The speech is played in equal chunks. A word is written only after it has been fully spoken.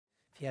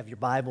If you have your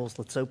Bibles,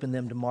 let's open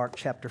them to Mark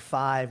chapter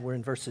 5. We're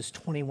in verses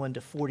 21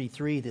 to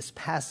 43. This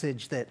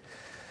passage that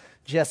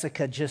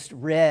Jessica just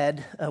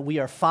read, we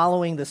are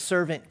following the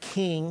servant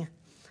king,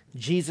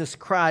 Jesus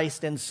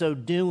Christ, and so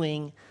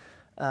doing,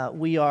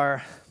 we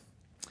are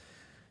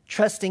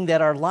trusting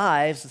that our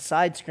lives, the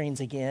side screens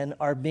again,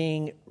 are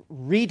being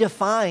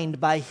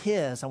redefined by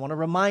His. I want to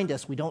remind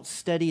us, we don't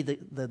study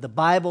the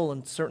Bible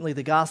and certainly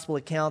the gospel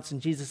accounts in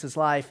Jesus'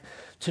 life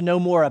to know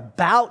more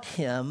about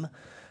Him,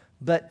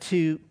 but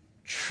to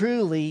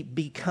truly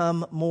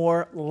become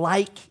more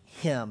like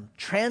Him,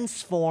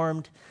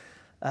 transformed,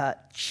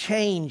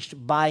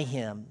 changed by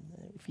Him.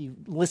 If you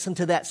listen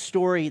to that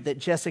story that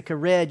Jessica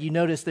read, you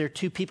notice there are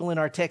two people in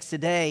our text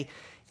today.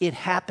 It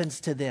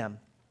happens to them.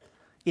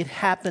 It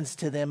happens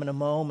to them in a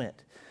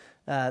moment.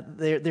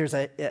 There's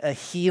a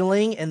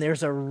healing and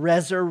there's a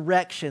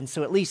resurrection.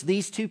 So at least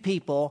these two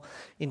people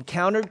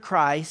encountered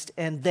Christ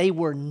and they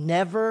were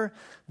never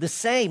the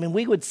same. And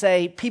we would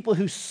say people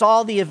who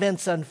saw the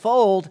events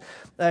unfold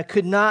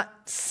could not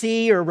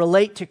see or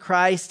relate to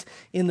Christ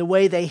in the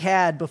way they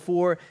had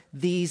before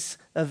these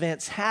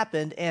events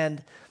happened.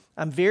 And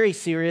I'm very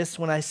serious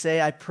when I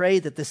say I pray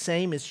that the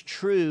same is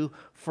true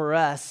for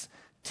us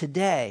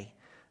today.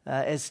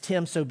 As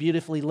Tim so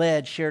beautifully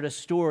led, shared a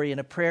story in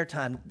a prayer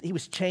time. He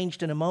was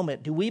changed in a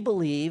moment. Do we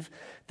believe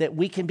that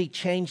we can be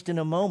changed in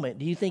a moment?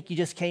 Do you think you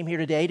just came here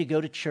today to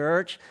go to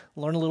church,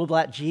 learn a little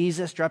about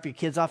Jesus, drop your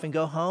kids off and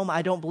go home?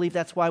 I don't believe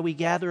that's why we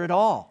gather at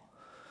all.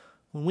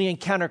 When we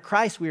encounter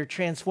Christ, we are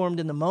transformed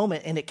in the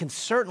moment, and it can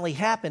certainly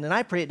happen, and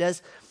I pray it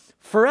does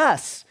for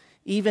us,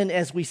 even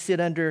as we sit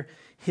under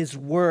His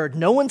Word.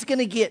 No one's going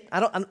to get,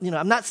 I'm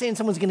not saying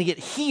someone's going to get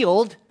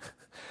healed.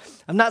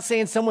 I'm not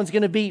saying someone's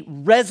going to be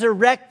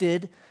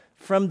resurrected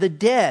from the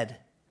dead.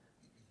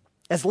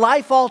 As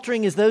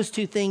life-altering as those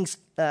two things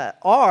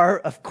are,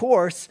 of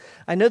course,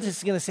 I know this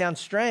is going to sound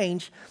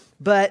strange,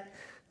 but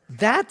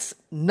that's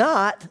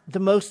not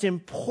the most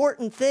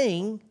important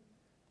thing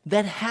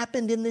that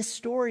happened in this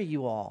story,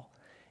 you all.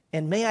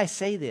 And may I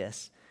say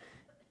this,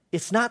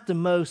 it's not the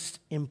most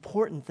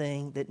important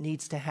thing that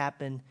needs to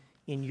happen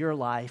in your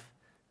life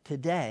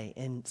today.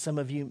 And some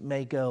of you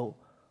may go,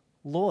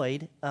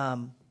 Lloyd,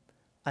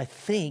 I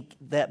think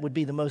that would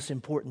be the most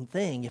important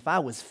thing if I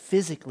was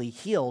physically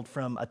healed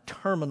from a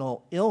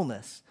terminal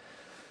illness.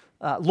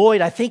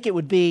 Lloyd, I think it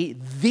would be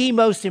the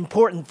most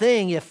important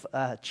thing if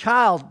a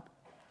child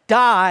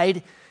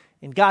died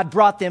and God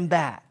brought them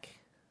back.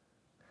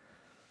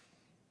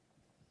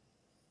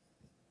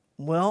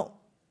 Well,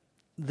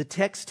 the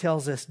text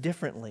tells us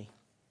differently.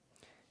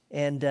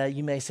 And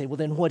you may say, well,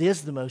 then what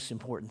is the most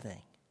important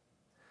thing?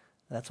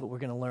 That's what we're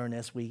going to learn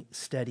as we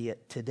study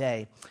it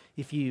today.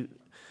 If you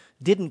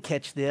didn't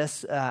catch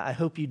this, I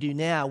hope you do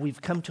now.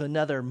 We've come to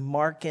another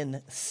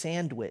Markan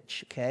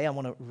sandwich, okay? I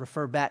want to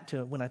refer back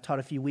to when I taught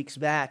a few weeks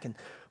back, and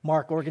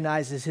Mark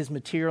organizes his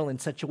material in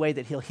such a way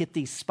that he'll hit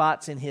these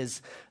spots in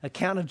his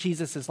account of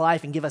Jesus'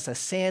 life and give us a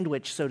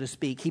sandwich, so to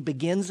speak. He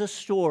begins a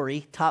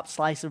story, top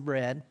slice of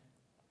bread.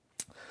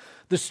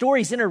 The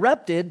story's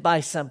interrupted by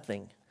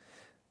something,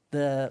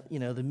 the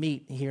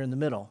meat here in the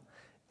middle.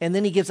 And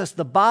then he gives us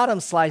the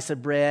bottom slice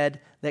of bread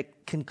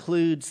that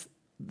concludes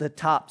the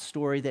top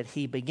story that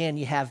he began.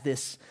 You have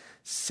this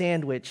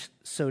sandwich,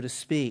 so to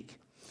speak.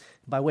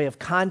 By way of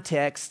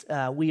context,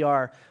 we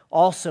are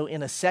also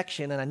in a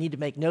section, and I need to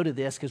make note of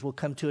this because we'll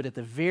come to it at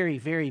the very,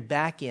 very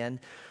back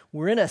end.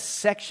 We're in a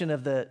section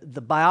of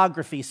the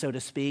biography, so to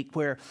speak,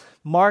 where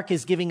Mark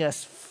is giving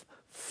us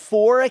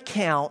four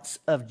accounts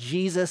of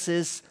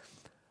Jesus's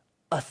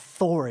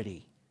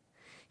authority.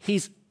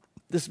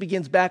 This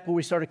begins back where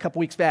we started a couple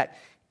weeks back.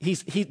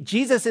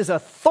 Jesus is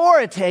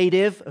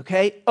authoritative,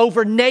 okay,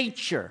 over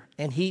nature.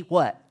 And he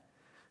what?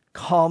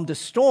 Calmed a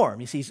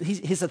storm. You see,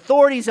 his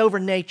authority is over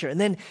nature. And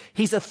then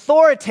he's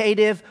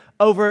authoritative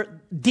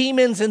over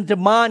demons and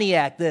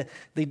demoniac, the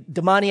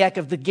demoniac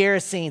of the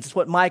Gerasenes. It's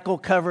what Michael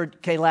covered,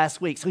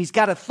 last week. So he's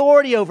got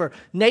authority over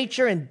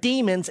nature and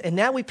demons. And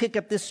now we pick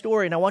up this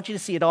story, and I want you to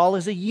see it all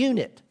as a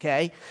unit,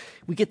 okay?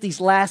 We get these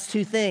last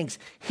two things.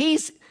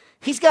 He's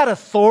got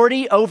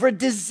authority over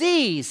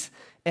disease.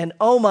 And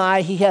oh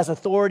my, he has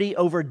authority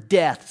over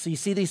death. So you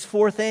see these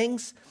four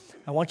things?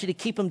 I want you to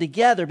keep them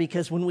together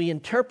because when we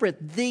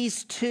interpret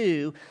these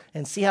two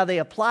and see how they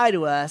apply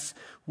to us,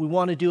 we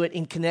want to do it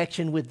in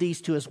connection with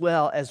these two as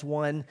well as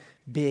one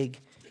big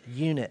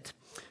unit.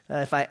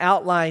 If I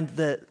outlined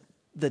the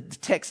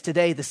text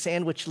today, the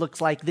sandwich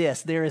looks like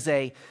this.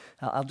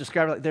 I'll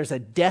describe it like there's a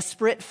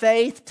desperate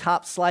faith,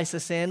 top slice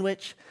of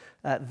sandwich.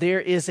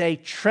 There is a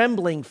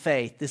trembling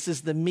faith. This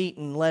is the meat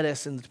and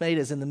lettuce and the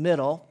tomatoes in the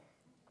middle.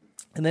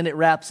 And then it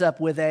wraps up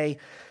with a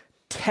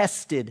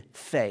tested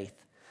faith.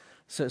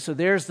 So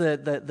there's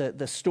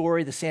the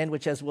story, the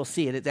sandwich as we'll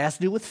see it. It has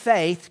to do with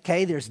faith,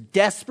 okay? There's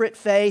desperate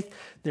faith,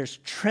 there's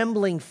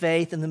trembling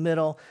faith in the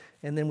middle,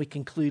 and then we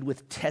conclude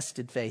with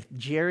tested faith.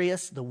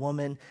 Jairus, the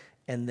woman,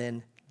 and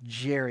then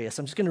Jairus.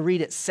 I'm just going to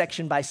read it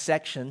section by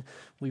section.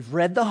 We've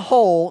read the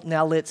whole,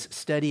 now let's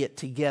study it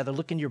together.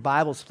 Look in your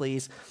Bibles,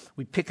 please.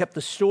 We pick up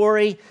the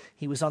story.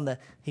 He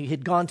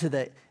had gone to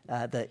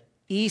the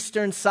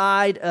eastern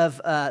side of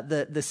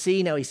the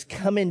sea. Now he's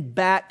coming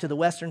back to the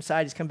western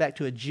side. He's come back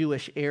to a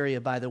Jewish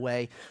area, by the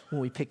way,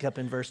 when we pick up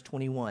in verse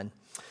 21.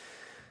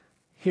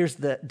 Here's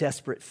the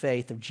desperate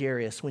faith of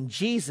Jairus. When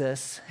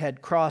Jesus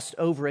had crossed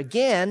over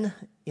again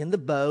in the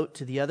boat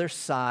to the other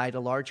side, a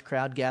large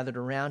crowd gathered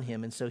around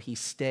him, and so he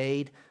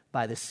stayed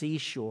by the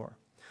seashore.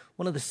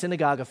 One of the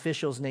synagogue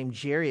officials named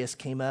Jairus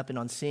came up and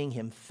on seeing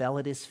him fell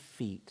at his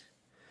feet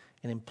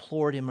and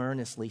implored him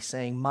earnestly,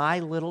 saying, "My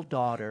little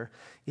daughter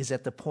is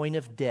at the point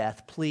of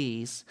death.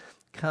 Please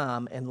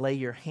come and lay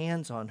your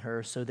hands on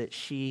her so that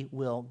she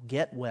will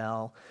get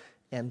well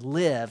and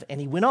live." And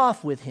he went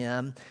off with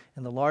him,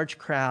 and the large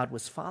crowd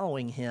was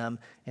following him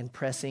and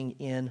pressing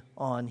in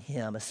on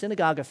him. A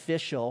synagogue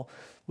official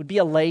would be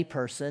a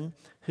layperson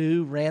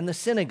who ran the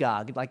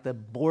synagogue, like the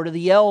board of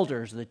the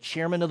elders, the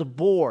chairman of the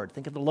board.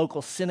 Think of the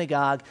local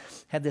synagogue,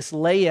 had this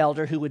lay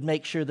elder who would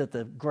make sure that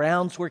the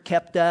grounds were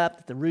kept up,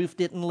 that the roof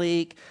didn't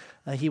leak.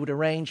 He would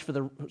arrange for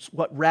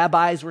what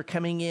rabbis were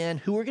coming in,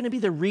 who were going to be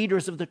the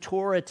readers of the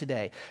Torah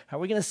today. How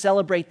are we going to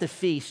celebrate the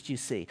feast, you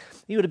see?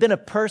 He would have been a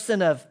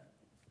person of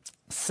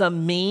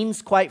some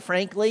means, quite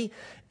frankly,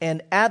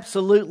 and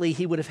absolutely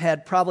he would have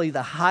had probably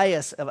the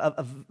highest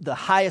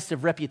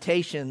of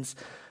reputations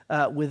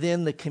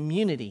within the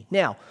community.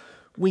 Now,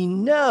 we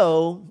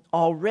know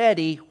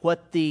already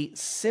what the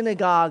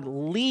synagogue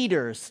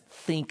leaders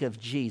think of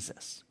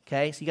Jesus.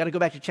 Okay, so you got to go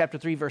back to chapter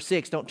 3, verse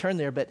 6. Don't turn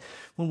there, but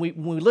when we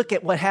look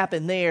at what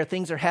happened there,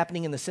 things are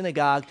happening in the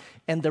synagogue,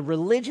 and the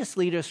religious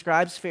leaders,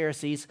 scribes,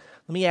 Pharisees,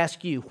 let me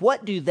ask you,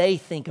 what do they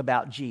think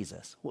about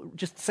Jesus?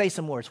 Just say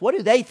some words. What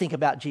do they think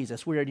about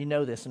Jesus? We already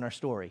know this in our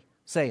story.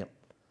 Say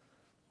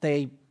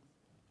them.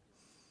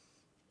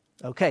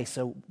 Okay,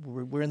 so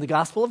we're in the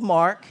Gospel of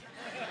Mark,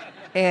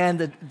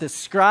 and the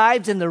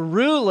scribes and the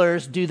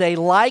rulers, do they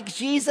like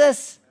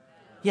Jesus?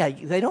 Yeah,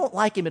 they don't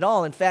like him at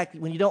all. In fact,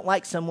 when you don't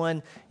like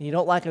someone, and you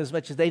don't like him as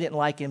much as they didn't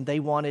like him, they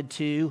wanted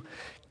to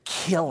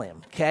kill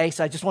him, okay?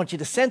 So I just want you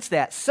to sense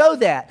that, so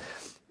that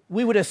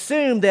we would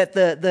assume that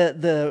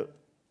the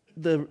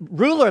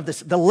ruler of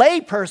the lay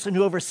person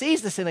who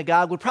oversees the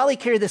synagogue would probably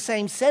carry the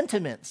same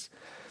sentiments.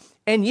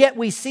 And yet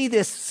we see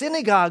this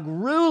synagogue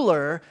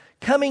ruler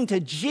coming to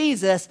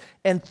Jesus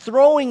and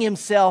throwing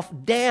himself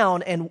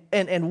down,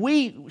 and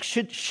we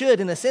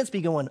should in a sense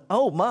be going,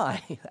 oh my,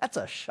 that's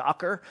a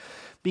shocker,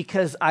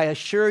 because I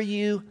assure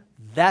you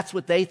that's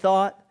what they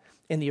thought.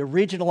 And the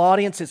original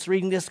audience that's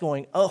reading this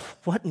going, oh,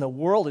 what in the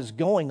world is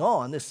going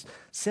on? This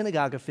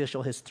synagogue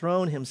official has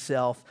thrown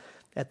himself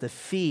at the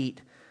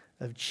feet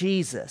of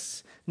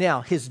Jesus. Now,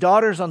 his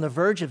daughter's on the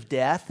verge of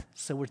death,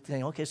 so we're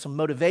thinking, okay, some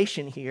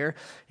motivation here,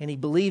 and he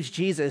believes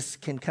Jesus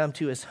can come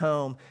to his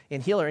home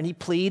and heal her, and he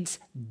pleads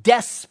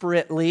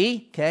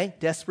desperately, okay,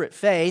 desperate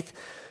faith,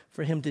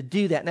 for him to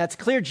do that. Now, it's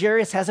clear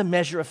Jairus has a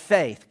measure of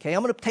faith, okay?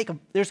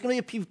 There's going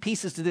to be a few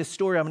pieces to this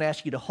story I'm going to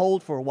ask you to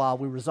hold for a while.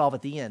 We resolve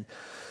at the end.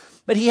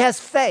 But he has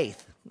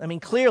faith. I mean,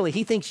 clearly,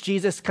 he thinks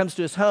Jesus comes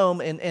to his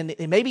home, and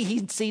maybe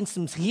he'd seen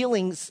some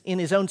healings in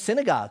his own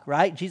synagogue,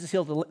 right? Jesus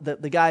healed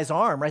the guy's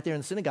arm right there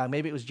in the synagogue.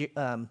 Maybe it was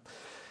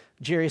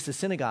Jairus'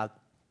 synagogue.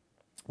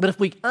 But if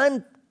we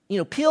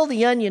peel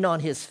the onion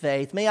on his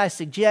faith, may I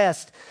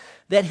suggest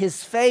that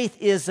his faith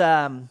is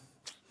not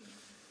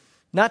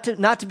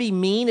to be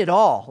mean at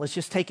all. Let's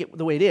just take it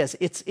the way it is.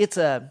 It's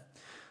a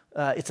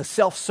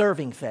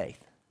self-serving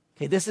faith.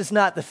 Okay, this is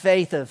not the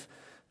faith of.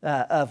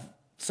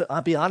 So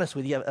I'll be honest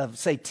with you, of,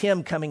 say,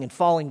 Tim coming and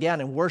falling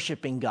down and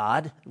worshiping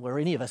God, or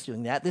any of us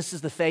doing that. This is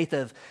the faith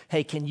of,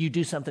 hey, can you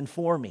do something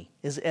for me?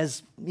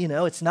 As you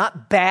know, it's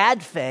not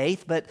bad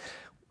faith, but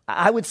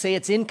I would say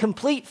it's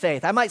incomplete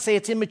faith. I might say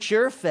it's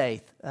immature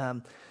faith.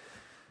 I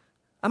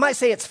might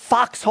say it's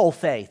foxhole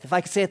faith, if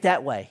I could say it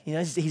that way. You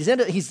know,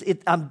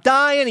 I'm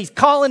dying, he's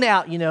calling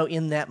out,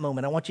 in that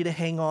moment. I want you to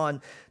hang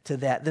on to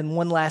that. Then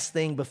one last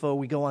thing before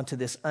we go on to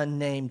this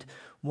unnamed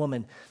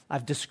woman.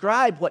 I've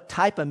described what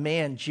type of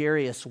man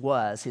Jairus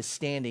was, his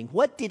standing.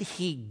 What did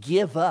he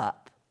give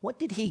up? What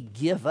did he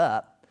give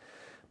up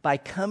by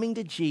coming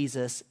to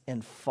Jesus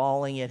and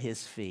falling at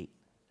his feet?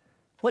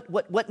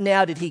 What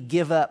now did he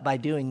give up by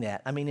doing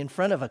that? I mean, in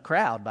front of a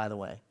crowd, by the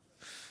way.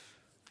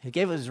 He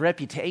gave up his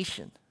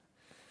reputation.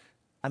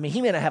 I mean,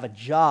 he may not have a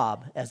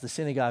job as the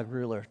synagogue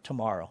ruler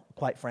tomorrow,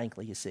 quite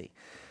frankly, you see.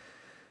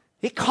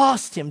 It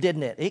cost him,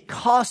 didn't it? It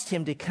cost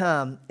him to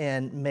come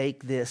and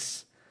make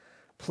this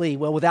plea.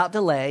 Well, without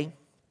delay,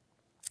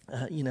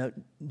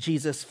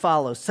 Jesus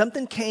follows.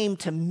 Something came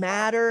to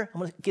matter. I'm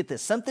going to get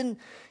this. Something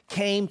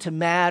came to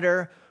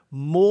matter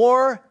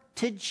more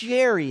to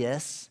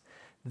Jairus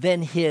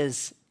than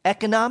his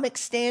economic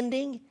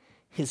standing,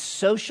 his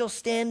social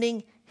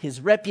standing,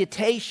 his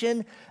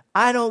reputation.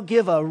 I don't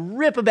give a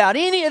rip about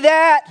any of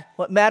that.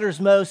 What matters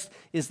most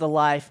is the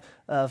life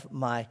of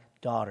my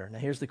daughter. Now,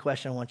 here's the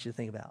question I want you to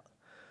think about.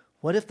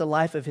 What if the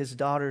life of his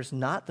daughter is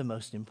not the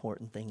most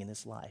important thing in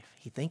his life?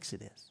 He thinks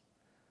it is.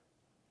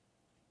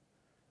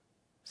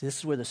 So this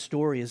is where the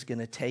story is going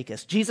to take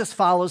us. Jesus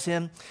follows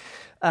him.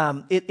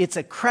 It's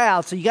a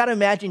crowd, so you got to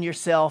imagine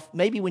yourself,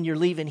 maybe when you're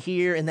leaving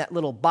here in that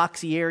little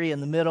boxy area in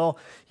the middle,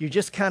 you're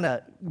just kind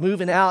of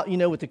moving out,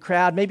 with the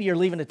crowd. Maybe you're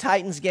leaving a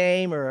Titans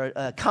game or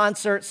a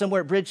concert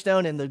somewhere at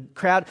Bridgestone and the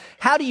crowd.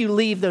 How do you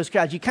leave those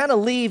crowds? You kind of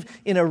leave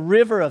in a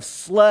river of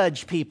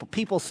sludge,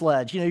 people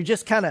sludge. You're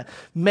just kind of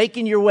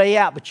making your way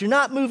out, but you're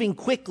not moving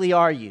quickly,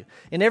 are you?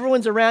 And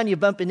everyone's around you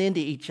bumping into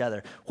each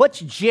other.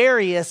 What's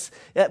Jairus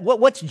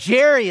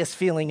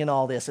feeling in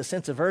all this? A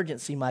sense of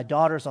urgency. My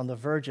daughter's on the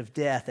verge of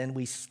death, and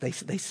they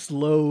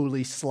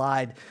slowly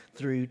slide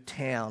through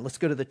town. Let's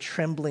go to the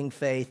trembling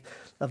faith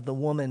of the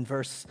woman,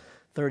 verse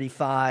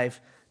 35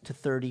 to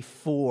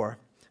 34,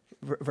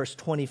 verse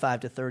 25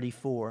 to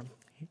 34.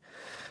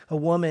 A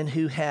woman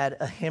who had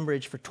a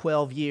hemorrhage for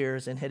 12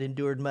 years and had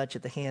endured much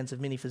at the hands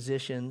of many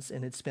physicians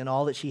and had spent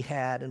all that she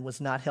had and was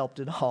not helped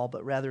at all,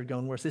 but rather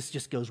gone worse. This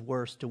just goes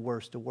worse to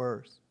worse to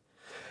worse.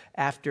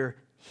 After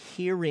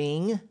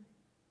hearing,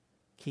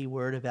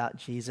 keyword about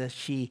Jesus,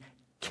 she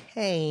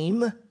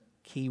came,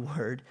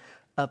 keyword,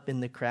 up in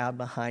the crowd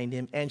behind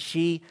him, and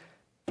she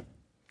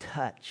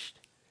touched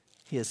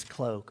his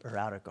cloak or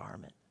outer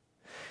garment.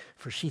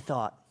 For she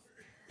thought,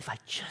 if I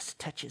just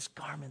touch his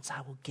garments,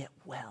 I will get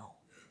well.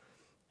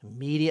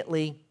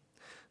 Immediately,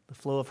 the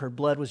flow of her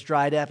blood was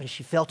dried up, and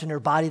she felt in her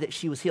body that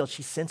she was healed.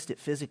 She sensed it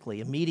physically.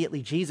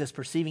 Immediately, Jesus,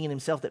 perceiving in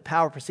himself that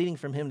power proceeding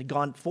from him had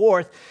gone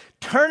forth,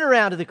 turned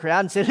around to the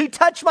crowd and said, "Who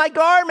touched my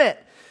garment?"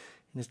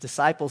 And his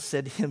disciples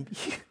said to him,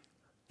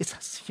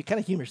 it's kind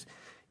of humorous.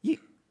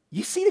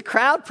 You see the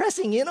crowd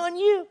pressing in on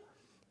you,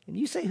 and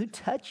you say, "Who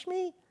touched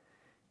me?"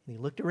 And he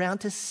looked around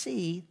to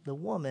see the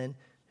woman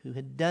who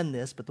had done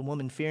this, but the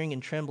woman, fearing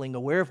and trembling,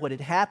 aware of what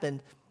had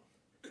happened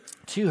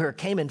to her,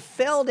 came and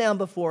fell down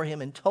before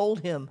him and told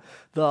him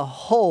the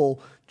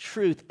whole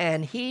truth.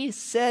 And he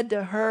said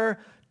to her,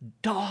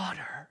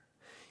 "Daughter,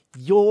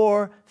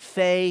 your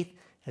faith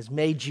has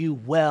made you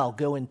well.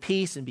 Go in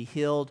peace and be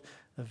healed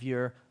of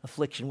your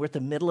affliction." We're at the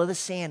middle of the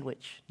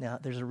sandwich. Now,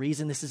 there's a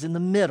reason this is in the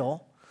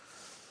middle.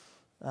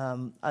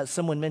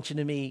 Someone mentioned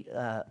to me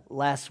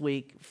last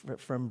week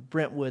from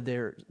Brentwood,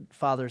 their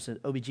father's an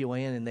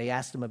OBGYN, and they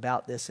asked him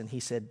about this, and he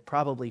said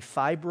probably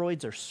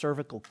fibroids or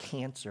cervical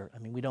cancer. I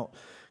mean, we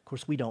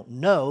don't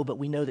know, but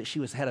we know that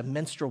she had a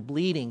menstrual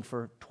bleeding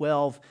for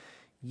 12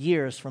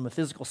 years from a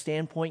physical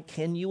standpoint.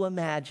 Can you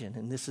imagine,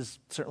 and this is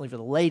certainly for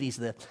the ladies,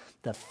 the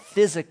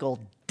physical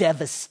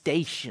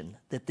devastation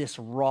that this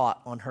wrought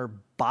on her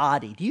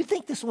body? Do you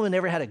think this woman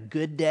ever had a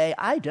good day?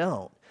 I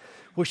don't.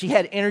 Where she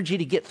had energy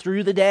to get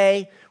through the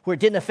day, where it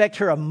didn't affect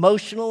her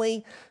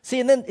emotionally. See,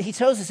 and then he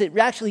tells us it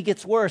actually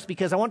gets worse,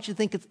 because I want you to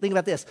think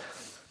about this.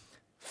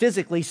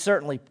 Physically,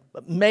 certainly,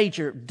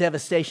 major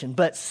devastation,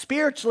 but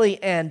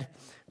spiritually and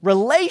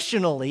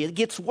relationally, it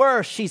gets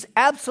worse. She's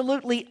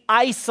absolutely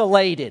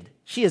isolated.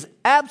 She is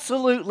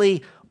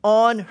absolutely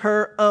on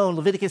her own.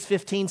 Leviticus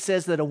 15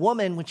 says that a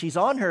woman, when she's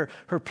on her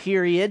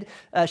period,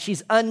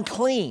 she's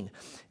unclean.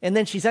 And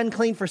then she's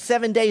unclean for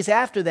 7 days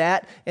after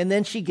that, and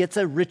then she gets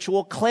a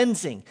ritual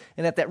cleansing.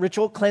 And at that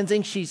ritual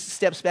cleansing, she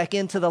steps back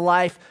into the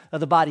life of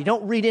the body.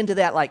 Don't read into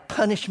that like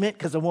punishment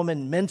because a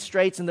woman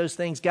menstruates and those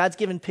things. God's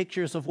given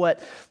pictures of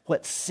what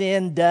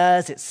sin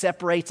does. It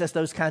separates us,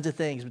 those kinds of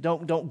things. But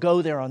don't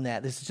go there on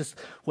that. This is just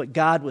what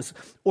God was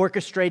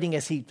orchestrating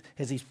as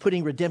he's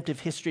putting redemptive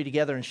history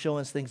together and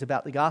showing us things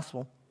about the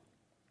gospel.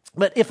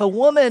 But if a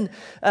woman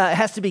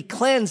has to be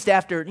cleansed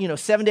after,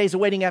 7 days of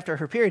waiting after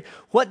her period,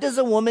 what does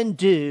a woman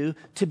do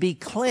to be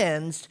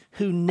cleansed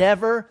who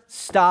never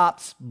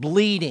stops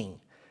bleeding?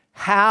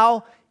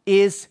 How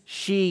is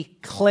she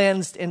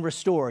cleansed and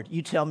restored?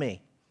 You tell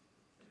me.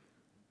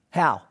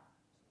 How?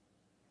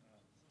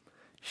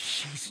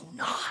 She's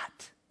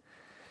not.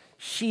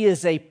 She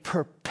is a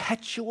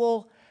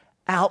perpetual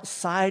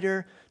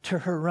outsider to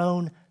her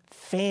own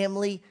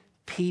family,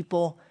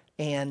 people,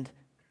 and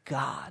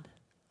God.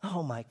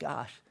 Oh my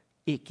gosh,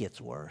 it gets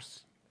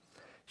worse.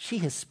 She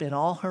has spent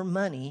all her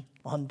money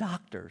on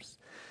doctors.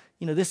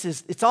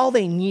 It's all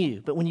they knew.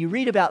 But when you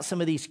read about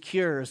some of these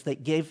cures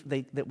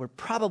that were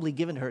probably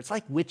given to her, it's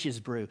like witch's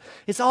brew.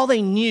 It's all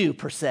they knew,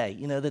 per se,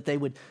 that they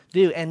would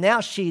do. And now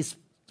she's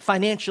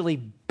financially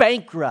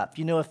bankrupt.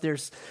 If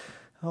there's,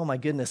 oh my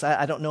goodness,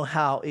 I don't know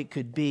how it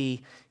could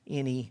be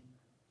any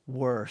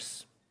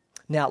worse.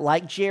 Now,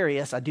 like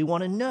Jairus, I do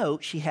want to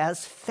note she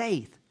has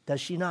faith, does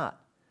she not?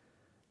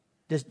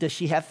 Does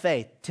she have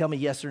faith? Tell me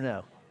yes or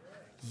no.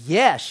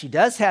 Yes, she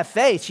does have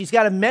faith. She's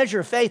got a measure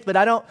of faith, but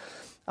I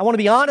want to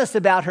be honest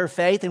about her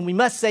faith, and we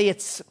must say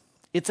it's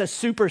a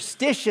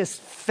superstitious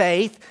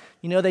faith.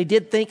 They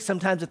did think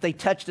sometimes if they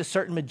touched a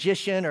certain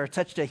magician or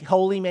touched a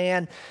holy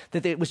man,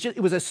 that it was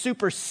a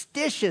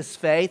superstitious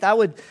faith. I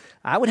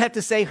would have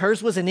to say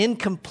hers was an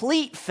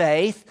incomplete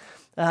faith.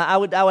 I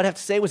would have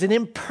to say it was an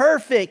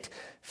imperfect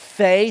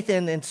faith,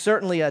 and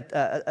certainly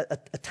a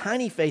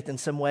tiny faith in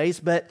some ways,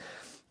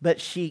 but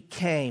she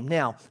came.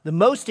 Now, the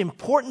most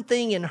important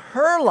thing in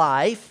her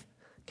life,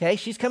 Okay,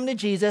 she's coming to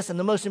Jesus, and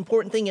the most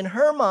important thing in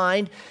her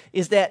mind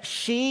is that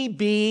she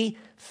be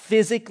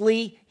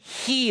physically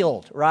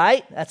healed,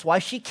 right? That's why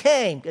she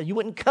came. You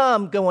wouldn't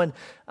come going,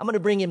 I'm going to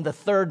bring him the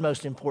third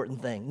most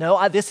important thing.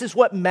 No, this is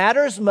what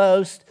matters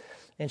most,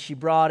 and she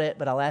brought it.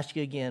 But I'll ask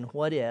you again,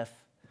 what if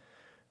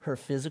her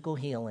physical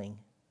healing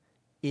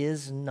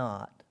is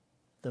not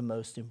the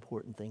most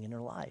important thing in her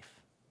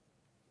life?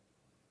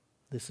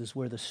 This is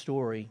where the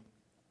story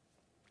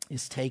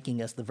is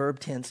taking us. The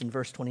verb tense in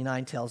verse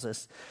 29 tells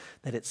us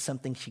that it's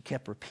something she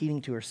kept repeating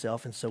to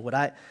herself. And so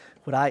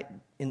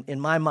in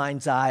my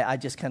mind's eye, I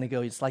just kind of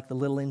go, it's like the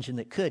little engine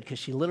that could, because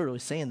she literally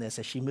was saying this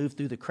as she moved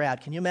through the crowd.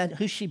 Can you imagine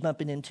who's she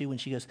bumping into when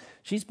she goes?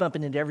 She's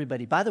bumping into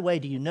everybody. By the way,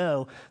 do you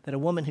know that a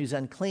woman who's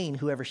unclean,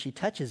 whoever she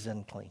touches is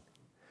unclean?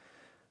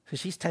 So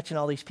she's touching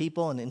all these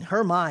people, and in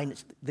her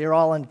mind, they're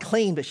all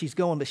unclean, but she's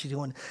going, if I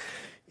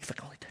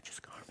can only touch his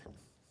garment.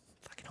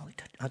 If I can only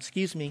touch,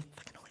 excuse me, if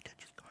I can only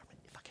touch his garment.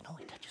 If I can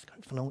only touch his garment.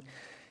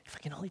 If I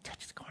can only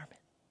touch his garment.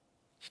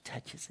 She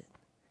touches it,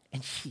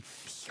 and she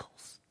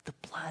feels the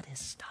blood has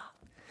stopped.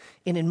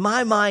 And in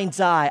my mind's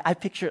eye, I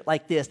picture it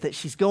like this, that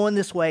she's going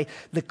this way.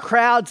 The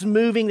crowd's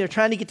moving. They're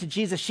trying to get to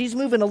Jesus. She's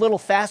moving a little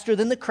faster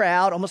than the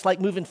crowd, almost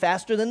like moving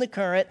faster than the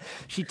current.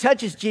 She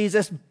touches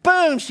Jesus.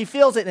 Boom, she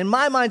feels it. In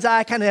my mind's eye,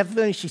 I kind of have the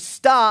feeling she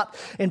stopped,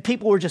 and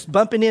people were just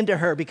bumping into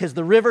her because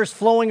the river's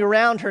flowing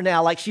around her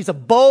now like she's a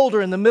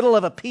boulder in the middle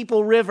of a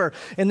people river.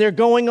 And they're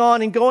going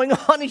on, and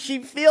she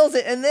feels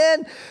it. And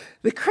then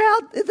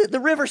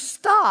the river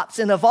stops.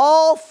 And of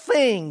all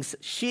things,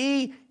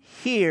 she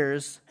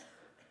hears,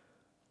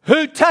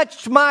 "Who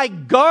touched my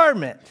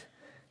garment?"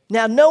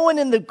 Now, no one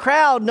in the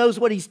crowd knows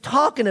what he's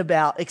talking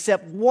about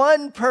except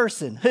one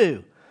person.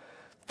 Who?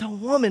 The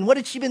woman. What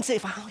had she been saying?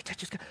 If I only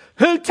touch his garment.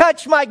 Who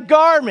touched my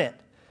garment?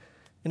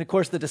 And of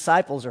course, the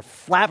disciples are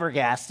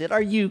flabbergasted.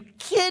 Are you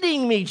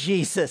kidding me,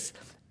 Jesus?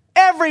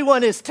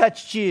 Everyone has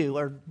touched you,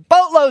 or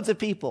boatloads of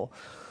people.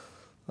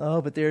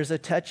 Oh, but there's a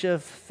touch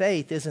of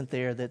faith, isn't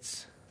there,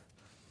 that's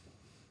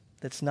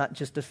not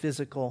just a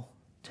physical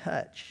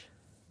touch.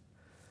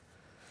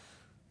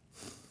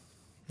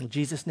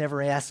 Jesus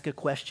never asks a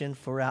question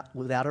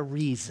without a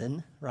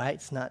reason,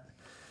 right?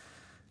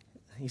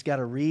 He's got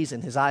a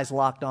reason. His eyes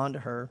locked onto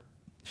her.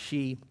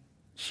 She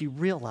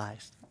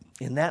realized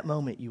in that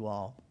moment, you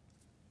all,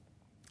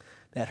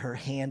 that her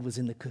hand was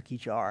in the cookie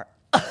jar.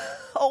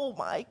 Oh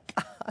my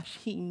gosh,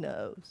 he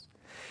knows.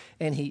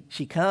 And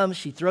she comes,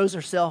 she throws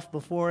herself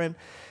before him.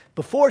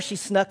 Before she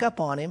snuck up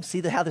on him,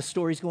 see how the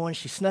story's going?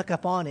 She snuck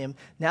up on him.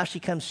 Now she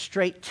comes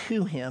straight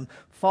to him,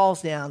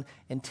 falls down,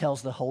 and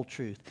tells the whole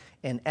truth.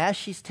 And as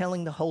she's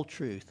telling the whole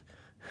truth,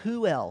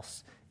 who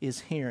else is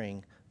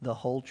hearing the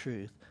whole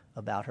truth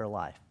about her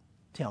life?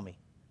 Tell me.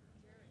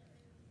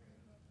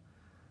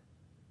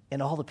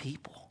 And all the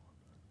people.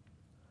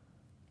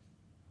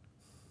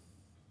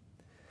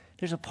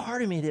 There's a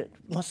part of me that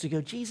wants to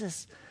go,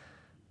 Jesus,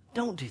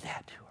 don't do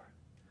that to her.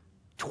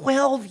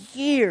 12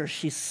 years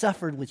she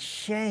suffered with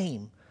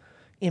shame,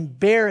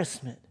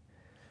 embarrassment.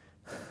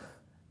 And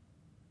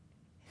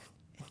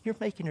you're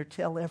making her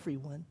tell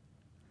everyone.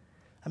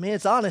 I mean,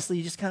 it's honestly,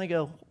 you just kind of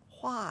go,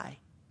 why?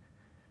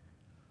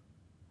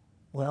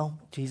 Well,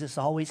 Jesus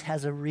always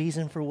has a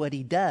reason for what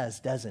he does,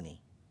 doesn't he?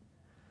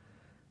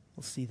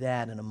 We'll see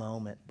that in a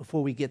moment.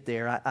 Before we get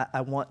there,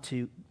 I want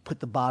to put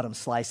the bottom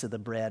slice of the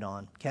bread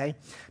on, okay?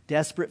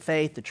 Desperate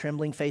faith, the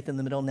trembling faith in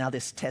the middle, now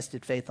this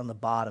tested faith on the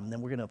bottom.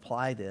 Then we're going to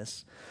apply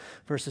this.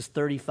 Verses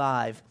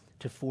 35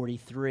 to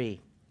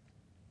 43.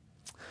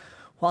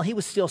 While he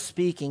was still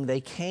speaking, they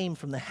came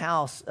from the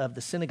house of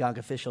the synagogue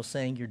official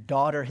saying, "Your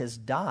daughter has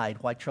died.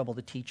 Why trouble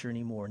the teacher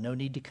anymore? No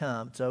need to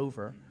come. It's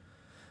over."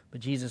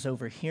 But Jesus,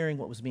 overhearing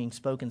what was being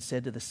spoken,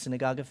 said to the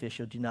synagogue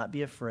official, "Do not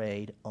be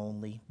afraid,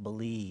 only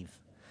believe."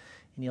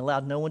 And he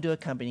allowed no one to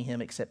accompany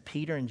him except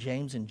Peter and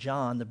James and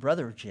John, the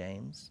brother of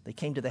James. They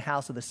came to the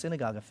house of the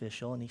synagogue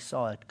official, and he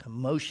saw a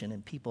commotion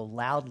and people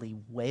loudly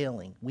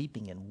wailing,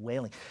 weeping and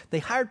wailing. They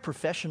hired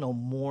professional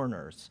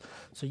mourners.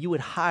 So you would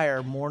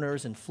hire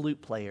mourners and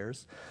flute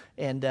players.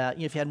 And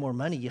if you had more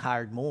money, you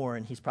hired more,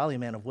 and he's probably a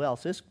man of wealth.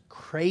 So there's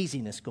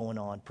craziness going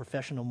on.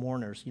 Professional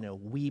mourners,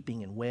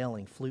 weeping and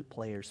wailing, flute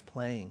players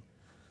playing.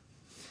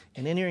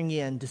 And entering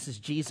in, this is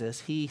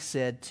Jesus, he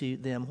said to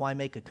them, "Why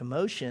make a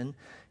commotion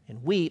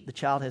and weep? The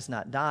child has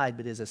not died,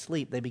 but is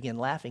asleep." They began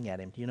laughing at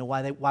him. Do you know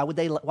why?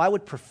 Why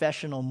would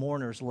professional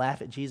mourners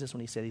laugh at Jesus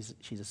when he said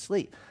she's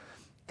asleep?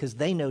 Because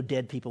they know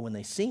dead people when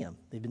they see them.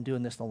 They've been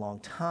doing this a long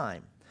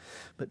time.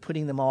 But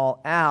putting them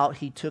all out,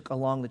 he took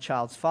along the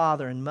child's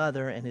father and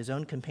mother and his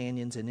own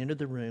companions and entered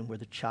the room where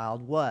the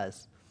child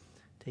was.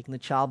 Taking the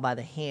child by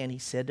the hand, he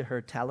said to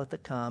her, "Talitha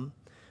cum,"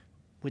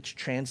 which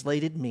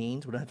translated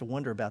means, we don't have to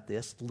wonder about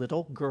this,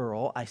 "Little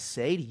girl, I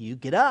say to you,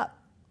 get up."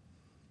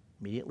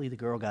 Immediately the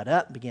girl got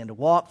up and began to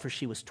walk, for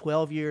she was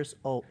 12 years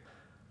old.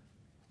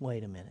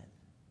 Wait a minute.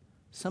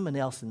 Someone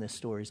else in this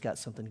story's got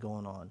something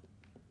going on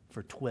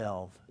for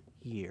 12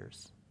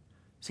 years.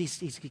 See,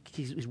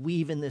 he's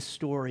weaving this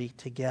story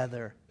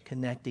together,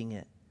 connecting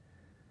it.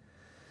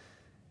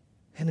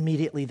 And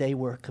immediately they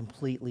were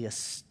completely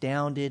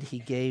astounded. He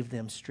gave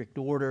them strict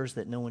orders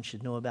that no one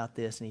should know about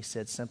this, and he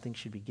said something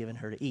should be given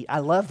her to eat. I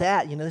love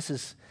that.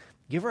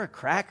 Give her a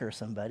cracker,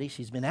 somebody.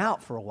 She's been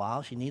out for a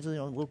while. She needs a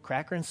little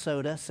cracker and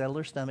soda, settle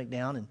her stomach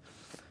down, and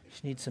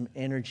she needs some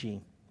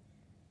energy.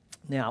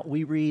 Now,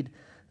 we read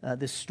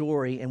this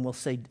story, and we'll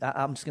say,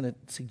 I'm just going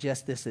to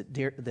suggest this,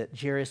 that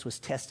Jairus was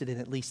tested in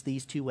at least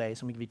these two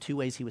ways. I'm going to give you two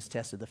ways he was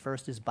tested. The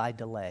first is by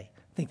delay.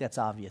 I think that's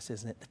obvious,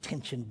 isn't it? The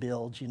tension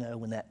builds,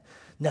 when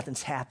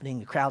nothing's happening,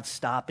 the crowd's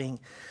stopping.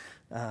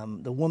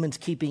 The woman's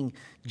keeping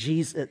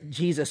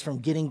Jesus from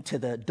getting to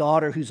the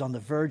daughter who's on the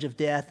verge of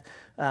death.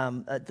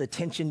 The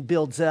tension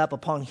builds up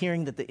upon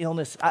hearing that the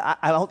illness,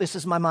 this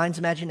is my mind's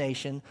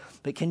imagination,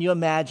 but can you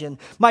imagine?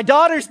 My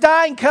daughter's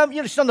dying, come,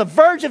 she's on the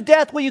verge of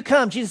death, will you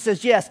come? Jesus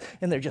says yes,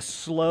 and they're just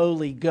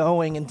slowly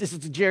going, and this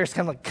is Jairus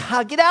kind of like,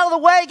 God, get out of the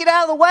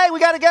way, we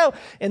got to go.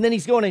 And then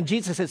he's going, and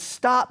Jesus says,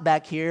 stop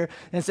back here,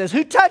 and says,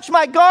 who touched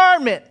my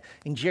garment?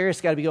 And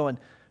Jairus got to be going,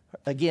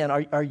 again,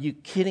 are you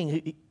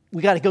kidding?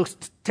 We got to go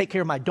take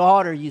care of my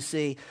daughter, you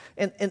see.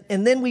 And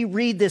then we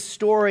read this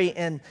story,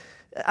 and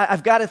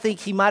I've got to think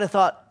he might have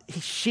thought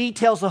she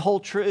tells the whole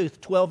truth,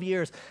 12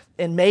 years.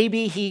 And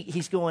maybe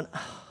he's going,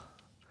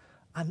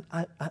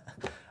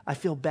 I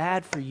feel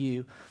bad for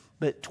you,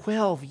 but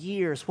 12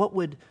 years, what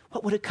would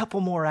a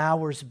couple more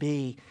hours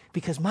be?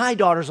 Because my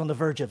daughter's on the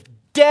verge of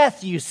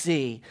death, you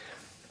see.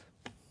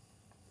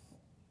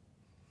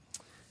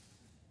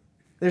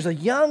 There's a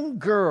young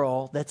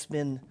girl that's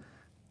been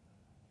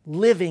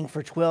living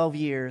for 12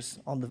 years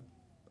on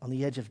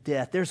the edge of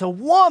death. There's a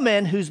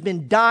woman who's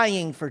been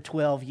dying for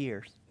 12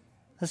 years.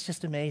 That's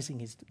just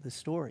amazing, the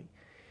story.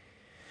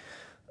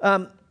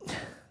 How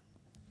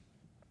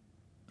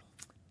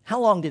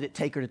long did it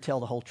take her to tell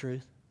the whole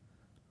truth?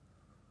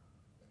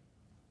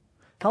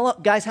 How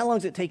long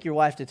does it take your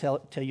wife to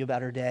tell you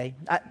about her day?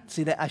 But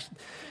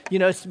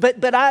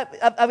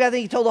I've got to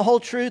think he told the whole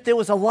truth. There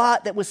was a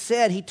lot that was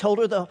said. He told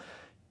her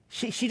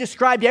she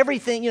described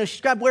everything. She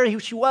described where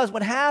she was,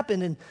 what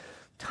happened, and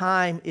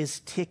time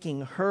is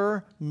ticking.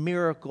 Her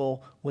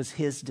miracle was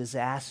his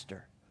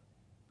disaster.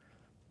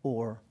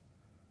 Or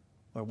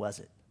was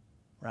it?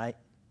 Right?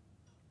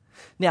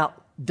 Now,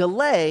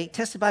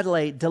 tested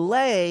by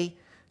delay,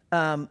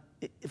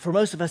 for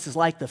most of us is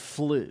like the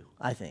flu,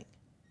 I think.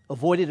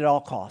 Avoid it at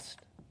all costs.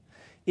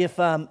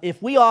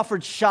 If we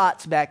offered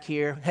shots back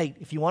here, hey,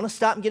 if you want to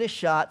stop and get a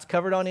shot, it's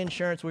covered on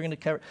insurance, we're going to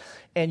cover it,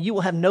 and you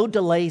will have no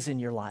delays in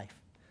your life.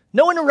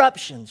 No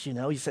interruptions,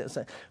 You say,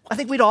 I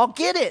think we'd all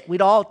get it.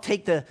 We'd all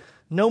take the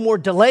no more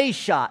delay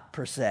shot,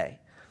 per se.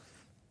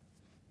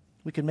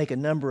 We could make a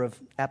number of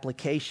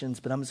applications,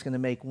 but I'm just going to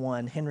make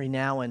one. Henry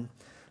Nouwen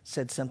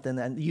said something,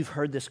 and you've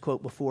heard this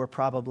quote before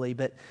probably,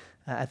 but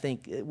I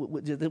think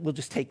we'll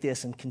just take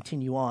this and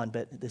continue on,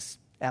 but this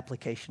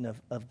application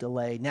of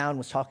delay. Nouwen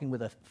was talking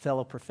with a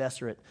fellow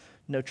professor at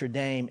Notre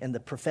Dame, and the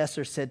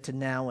professor said to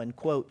Nouwen,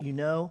 quote,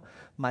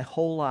 my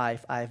whole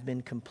life I've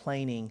been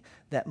complaining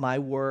that my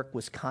work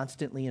was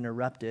constantly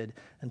interrupted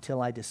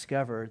until I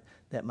discovered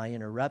that my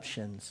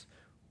interruptions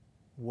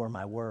were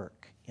my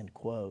work, end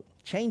quote.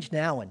 Changed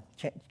Nouwen,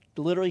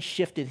 literally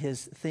shifted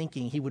his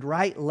thinking. He would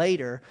write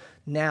later,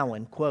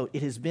 Nouwen, quote,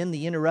 it has been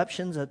the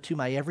interruptions to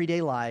my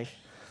everyday life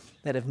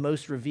that have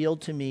most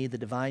revealed to me the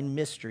divine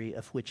mystery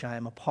of which I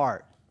am a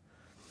part.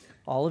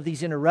 All of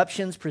these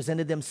interruptions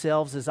presented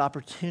themselves as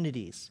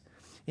opportunities,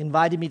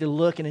 invited me to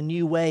look in a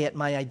new way at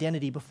my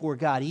identity before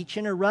God. Each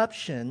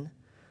interruption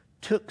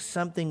took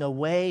something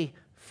away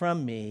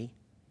from me.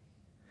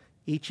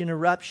 Each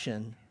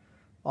interruption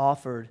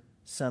offered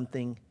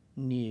something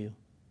new,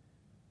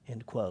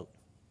 end quote.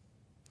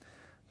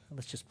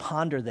 Let's just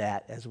ponder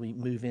that as we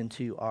move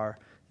into our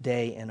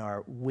day and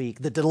our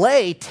week. The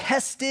delay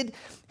tested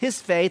his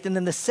faith, and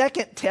then the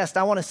second test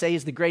I want to say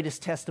is the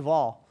greatest test of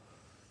all,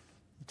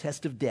 the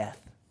test of death.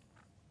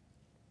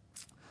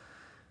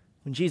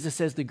 When Jesus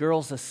says the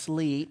girl's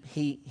asleep,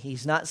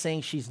 he's not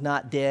saying she's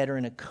not dead or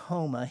in a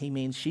coma. He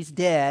means she's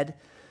dead,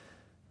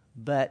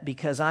 but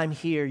because I'm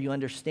here, you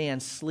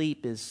understand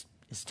sleep is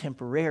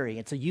temporary.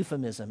 It's a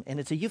euphemism, and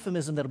it's a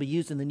euphemism that'll be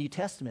used in the New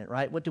Testament,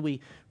 right? What do we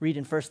read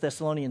in 1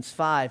 Thessalonians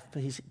 5?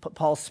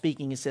 Paul's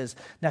speaking. He says,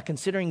 now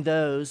considering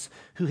those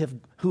who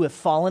have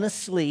fallen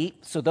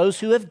asleep, so those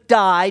who have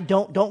died,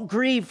 don't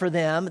grieve for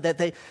them.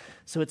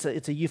 So it's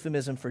a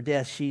euphemism for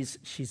death.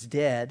 She's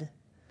dead.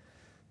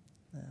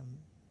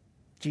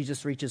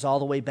 Jesus reaches all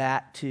the way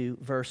back to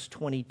verse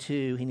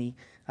 22, and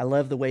I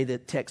love the way the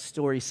text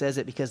story says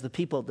it, because the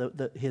people,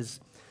 his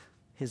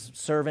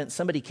servant,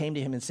 somebody came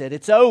to him and said,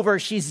 it's over,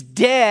 she's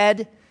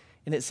dead.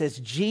 And it says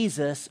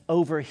Jesus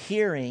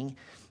overhearing,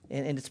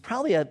 and it's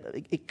probably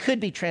it could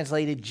be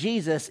translated,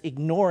 Jesus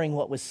ignoring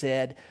what was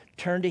said,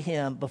 turned to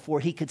him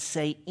before he could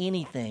say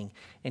anything.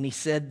 And he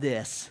said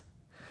this,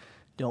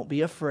 don't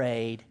be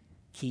afraid,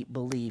 keep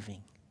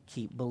believing,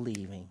 keep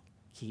believing,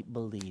 keep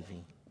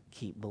believing,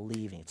 keep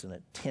believing. It's in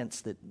a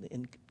tense that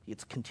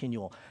it's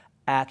continual.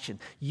 action.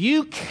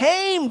 You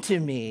came to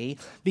me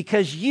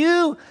because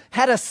you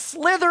had a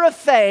slither of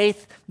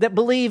faith that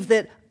believed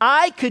that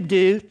I could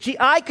do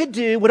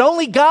what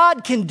only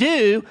God can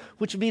do,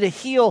 which would be to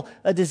heal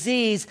a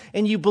disease,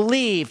 and you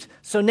believed.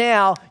 So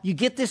now you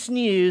get this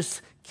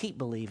news, keep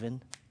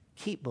believing,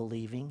 keep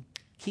believing,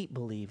 keep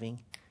believing,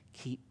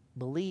 keep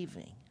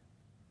believing.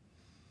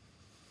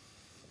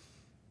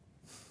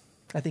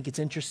 I think it's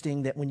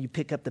interesting that when you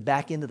pick up the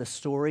back end of the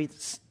story,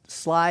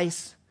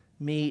 slice,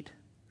 meat,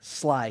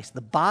 slice.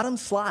 The bottom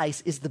slice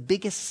is the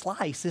biggest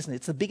slice, isn't it?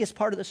 It's the biggest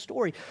part of the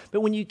story.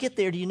 But when you get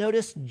there, do you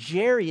notice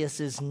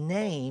Jairus'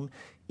 name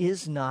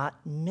is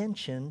not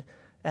mentioned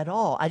at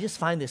all? I just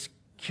find this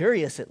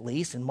curious, at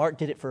least, and Mark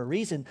did it for a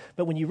reason.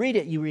 But when you read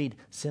it, you read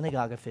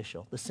synagogue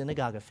official,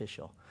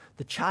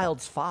 the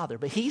child's father.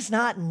 But he's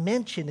not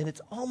mentioned, and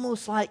it's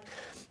almost like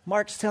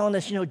Mark's telling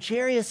us,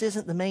 Jairus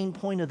isn't the main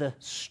point of the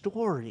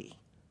story.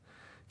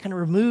 Kind of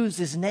removes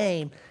his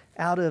name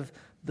out of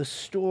the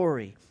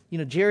story.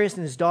 Jairus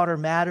and his daughter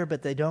matter,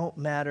 but they don't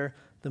matter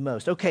the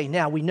most. Okay,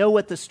 now we know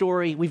what the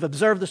story, we've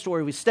observed the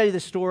story, we've studied the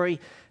story,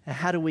 and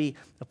how do we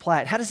apply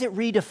it? How does it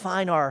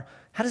redefine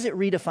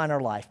our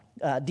life?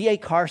 D.A.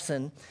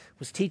 Carson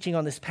was teaching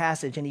on this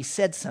passage, and he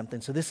said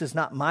something. So this is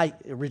not my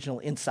original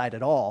insight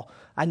at all.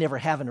 I never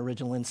have an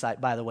original insight,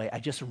 by the way. I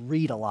just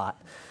read a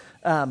lot.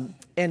 And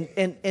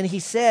he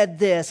said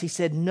this. He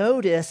said,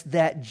 notice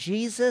that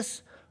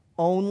Jesus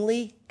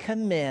only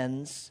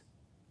commends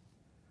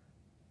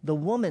the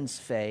woman's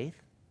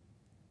faith,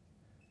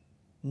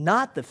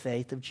 not the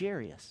faith of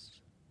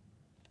Jairus.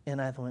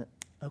 And I went,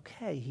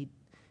 okay, he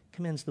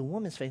commends the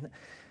woman's faith.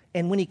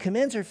 And when he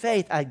commends her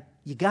faith,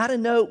 you got to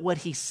note what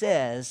he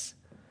says.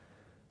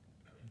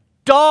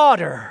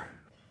 Daughter,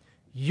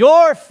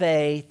 your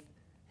faith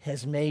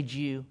has made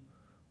you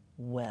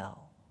well.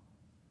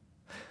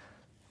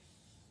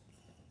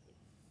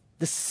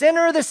 The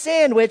center of the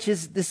sandwich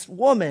is this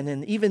woman,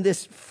 and even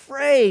this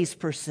phrase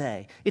per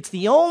se. It's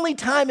the only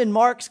time in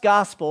Mark's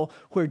gospel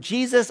where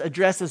Jesus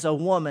addresses a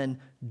woman,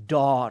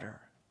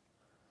 daughter.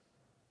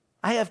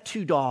 I have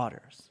 2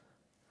 daughters.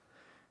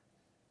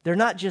 They're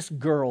not just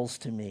girls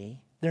to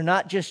me. They're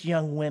not just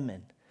young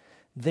women.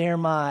 They're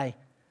my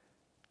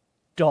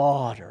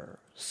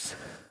daughters.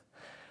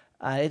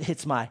 It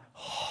hits my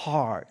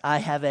heart. I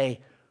have a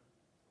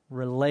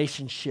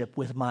relationship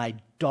with my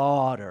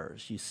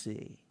daughters, you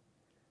see.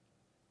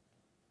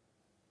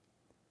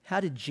 How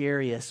did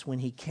Jairus, when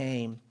he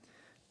came,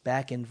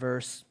 back in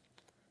verse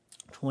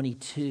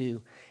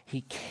 22,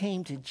 he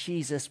came to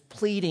Jesus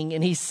pleading,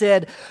 and he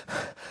said,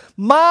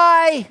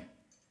 my,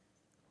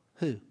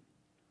 who?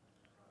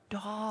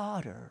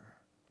 Daughter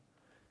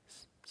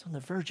is on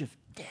the verge of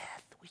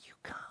death. Will you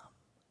come?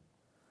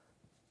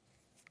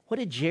 What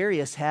did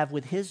Jairus have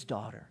with his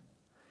daughter?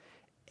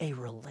 A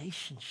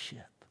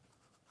relationship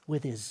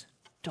with his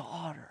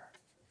daughter.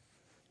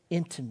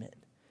 Intimate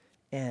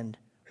and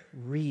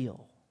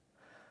real.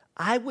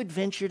 I would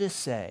venture to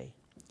say,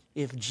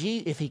 if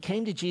he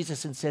came to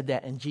Jesus and said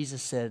that, and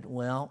Jesus said,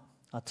 well,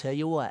 I'll tell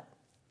you what,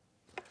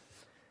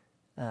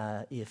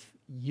 if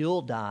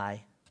you'll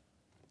die,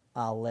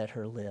 I'll let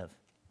her live.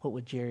 What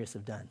would Jairus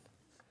have done?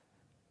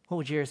 What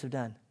would Jairus have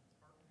done?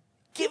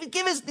 Give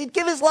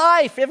his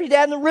life. Every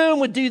dad in the room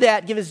would do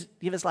that, give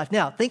his life.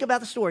 Now, think about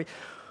the story.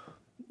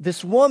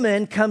 This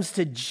woman comes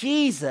to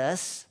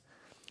Jesus.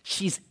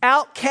 She's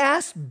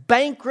outcast,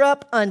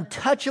 bankrupt,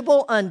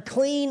 untouchable,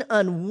 unclean,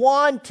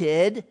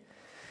 unwanted.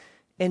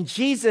 And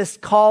Jesus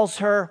calls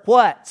her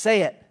what?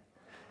 Say it.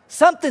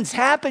 Something's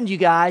happened, you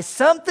guys.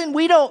 Something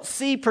we don't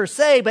see per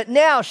se, but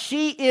now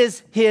she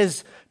is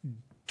his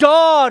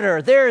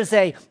daughter. There is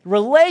a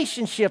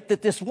relationship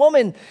that this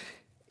woman,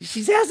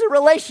 she has a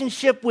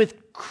relationship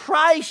with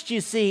Christ,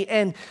 you see.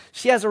 And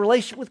she has a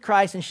relationship with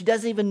Christ, and she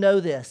doesn't even know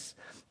this,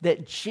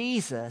 that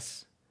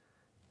Jesus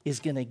is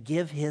going to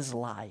give his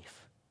life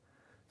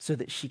so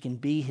that she can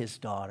be his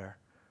daughter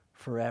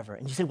forever.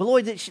 And you say, well,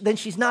 Lloyd, then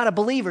she's not a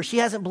believer. She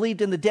hasn't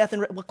believed in the death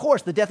and... Well, of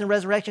course, the death and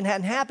resurrection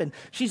hadn't happened.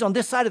 She's on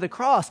this side of the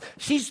cross.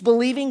 She's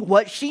believing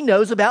what she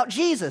knows about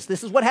Jesus.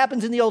 This is what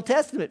happens in the Old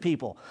Testament,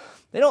 people.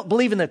 They don't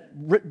believe in the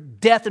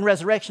death and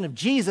resurrection of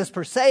Jesus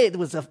per se. It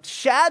was a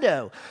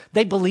shadow.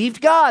 They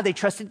believed God. They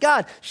trusted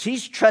God.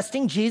 She's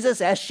trusting Jesus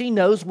as she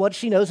knows what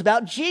she knows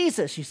about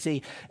Jesus, you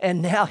see.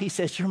 And now he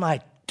says, you're my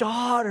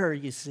daughter,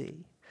 you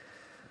see.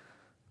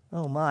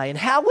 Oh my. And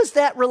how was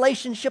that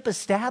relationship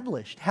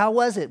established? How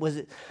was it?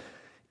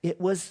 It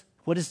was,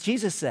 what does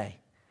Jesus say?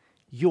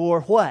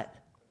 Your what?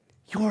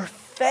 Your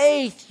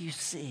faith, you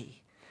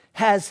see,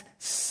 has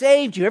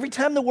saved you. Every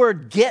time the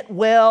word get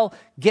well,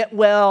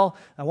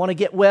 I want to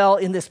get well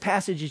in this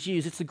passage is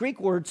used, it's the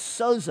Greek word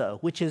sozo,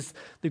 which is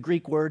the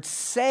Greek word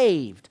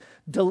saved,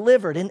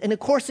 delivered. And of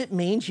course it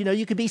means,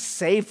 you could be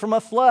saved from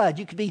a flood.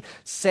 You could be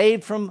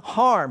saved from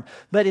harm.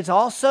 But it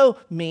also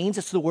means,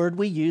 it's the word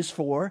we use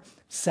for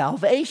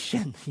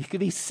salvation. You could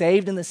be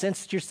saved in the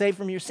sense that you're saved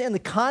from your sin. The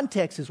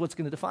context is what's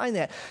going to define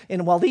that.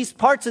 And while these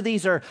parts of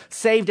these are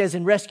saved as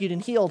in rescued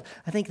and healed,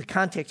 I think the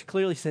context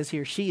clearly says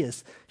here, she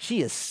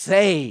is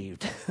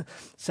saved.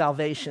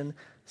 Salvation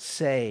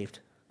saved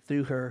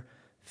through her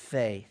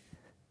faith.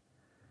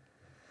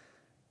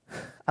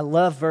 I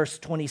love verse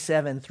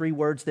 27. 3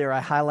 words there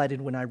I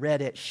highlighted when I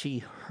read it. She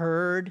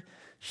heard,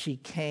 she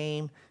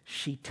came,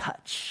 she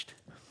touched.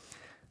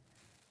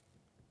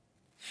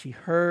 She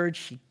heard,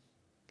 she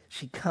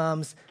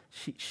comes,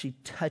 she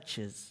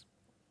touches.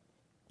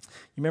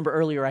 You remember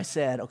earlier I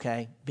said,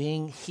 okay,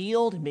 being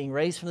healed and being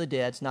raised from the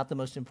dead is not the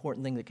most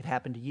important thing that could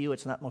happen to you.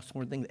 It's not the most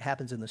important thing that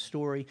happens in the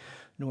story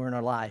nor in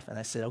our life. And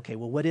I said, okay,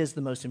 well, what is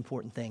the most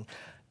important thing?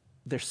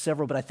 There's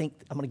several, but I think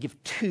I'm going to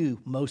give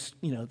two most,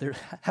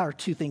 how are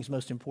two things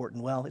most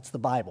important? Well, it's the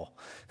Bible.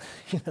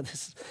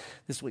 This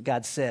is what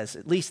God says.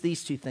 At least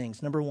these two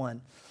things. Number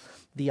one,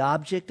 the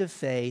object of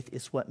faith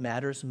is what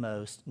matters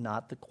most,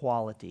 not the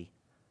quality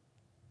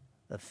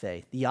of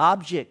faith. The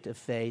object of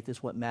faith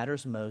is what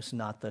matters most,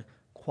 not the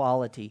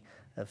quality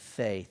of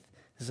faith.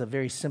 This is a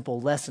very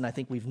simple lesson I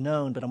think we've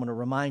known, but I'm going to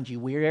remind you,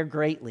 we err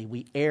greatly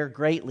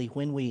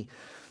when we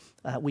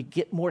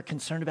get more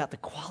concerned about the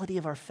quality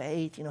of our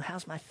faith.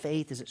 How's my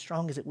faith? Is it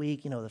strong? Is it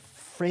weak? The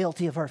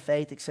frailty of our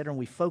faith, etc. And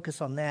we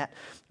focus on that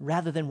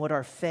rather than what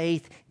our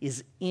faith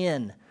is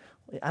in.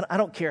 I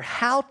don't care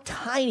how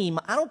tiny,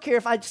 I don't care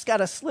if I just got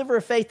a sliver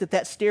of faith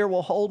that stair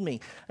will hold me.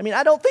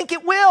 I don't think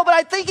it will, but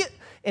I think it,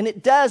 and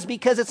it does,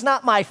 because it's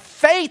not my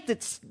faith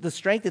that's the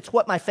strength, it's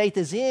what my faith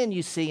is in,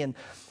 you see. And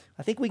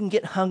I think we can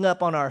get hung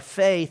up on our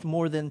faith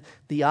more than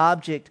the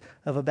object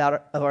of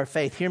our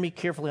faith. Hear me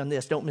carefully on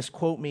this. Don't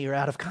misquote me or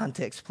out of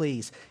context,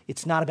 please.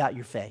 It's not about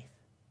your faith.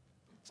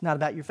 It's not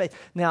about your faith.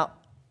 Now,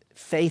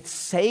 faith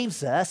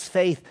saves us.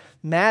 Faith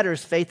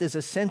matters. Faith is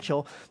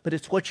essential, but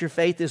it's what your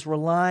faith is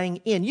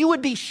relying in. You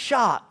would be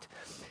shocked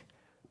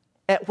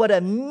at what a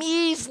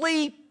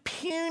measly,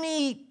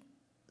 puny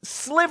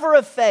sliver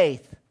of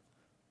faith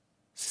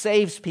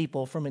saves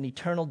people from an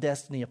eternal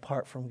destiny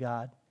apart from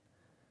God.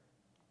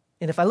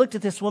 And if I looked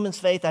at this woman's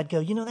faith, I'd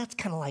go, that's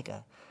kind of like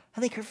I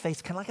think her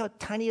faith's kind of like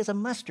tiny as a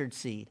mustard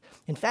seed.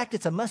 In fact,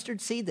 it's a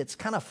mustard seed that's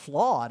kind of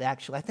flawed,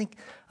 actually. I think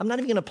I'm not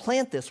even going to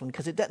plant this one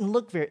because it doesn't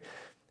look very...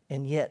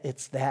 And yet,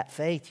 it's that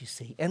faith, you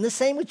see. And the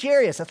same with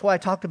Jairus. That's why I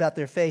talked about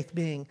their faith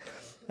being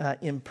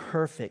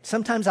imperfect.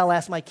 Sometimes I'll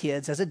ask my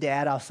kids, as a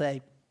dad, I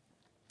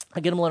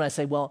get them alone and I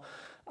say, well,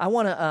 I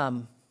want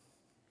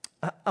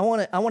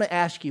to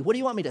ask you, what do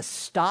you want me to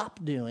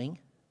stop doing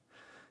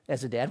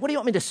as a dad? What do you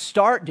want me to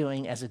start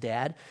doing as a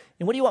dad?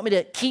 And what do you want me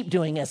to keep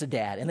doing as a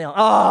dad? And they'll,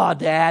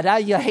 Dad,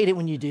 I hate it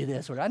when you do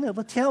this. Or I know,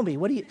 but tell me,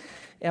 And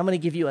I'm going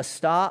to give you a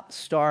stop,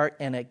 start,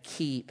 and a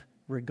keep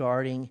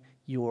regarding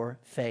your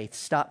faith.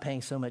 Stop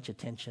paying so much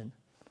attention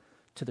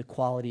to the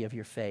quality of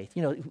your faith.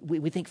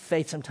 We think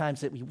faith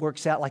sometimes that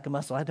works out like a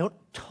muscle. I don't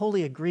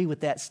totally agree with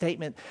that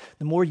statement.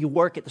 The more you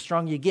work it, the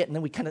stronger you get. And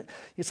then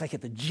it's like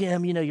at the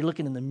gym, you're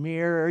looking in the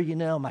mirror,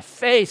 my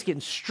faith's getting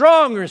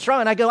stronger and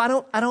stronger. And I go,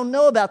 I don't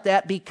know about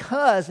that,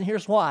 because, and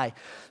here's why,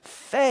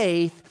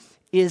 faith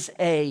is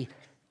a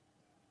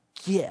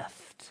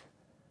gift.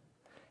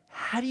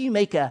 How do you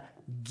make a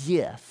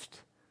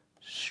gift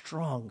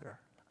stronger?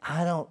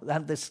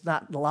 That's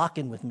not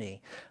locking with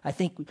me. I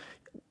think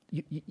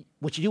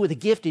what you do with a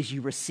gift is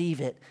you receive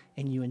it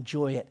and you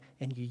enjoy it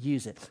and you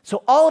use it.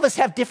 So all of us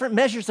have different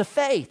measures of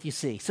faith, you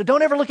see. So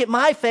don't ever look at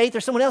my faith or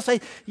someone else's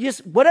faith.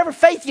 Just whatever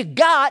faith you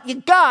got,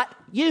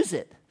 use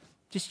it.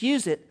 Just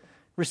use it,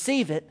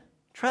 receive it,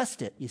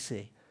 trust it, you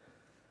see.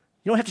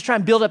 You don't have to try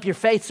and build up your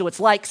faith so it's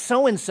like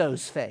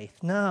so-and-so's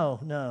faith.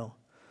 No.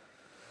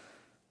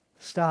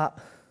 Stop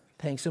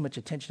paying so much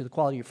attention to the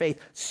quality of your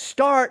faith.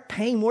 Start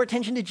paying more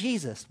attention to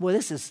Jesus. Boy,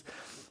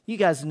 you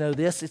guys know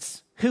this.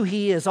 It's who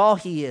he is, all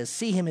he is.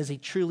 See him as he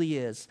truly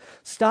is.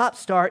 Stop,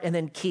 start, and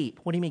then keep.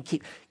 What do you mean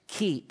keep?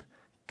 Keep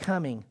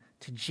coming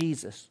to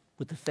Jesus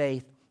with the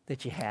faith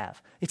that you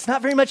have. It's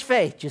not very much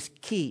faith.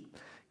 Just keep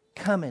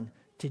coming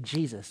to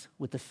Jesus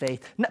with the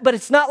faith. But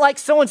it's not like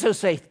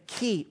so-and-so's faith.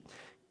 Keep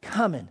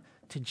coming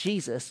to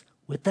Jesus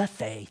with the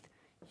faith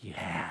you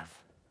have.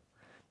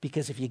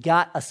 Because if you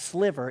got a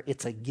sliver,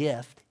 it's a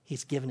gift.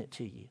 He's given it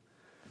to you.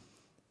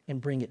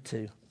 And bring it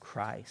to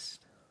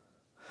Christ.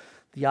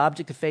 The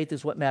object of faith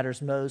is what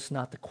matters most,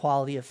 not the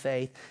quality of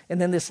faith. And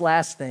then this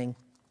last thing,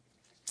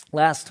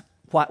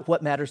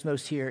 what matters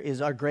most here is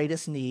our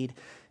greatest need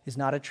is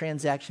not a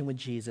transaction with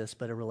Jesus,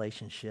 but a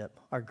relationship.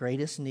 Our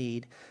greatest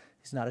need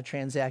is not a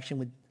transaction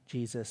with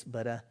Jesus,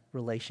 but a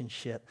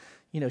relationship.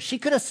 She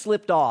could have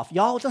slipped off.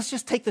 Y'all, let's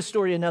just take the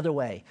story another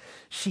way.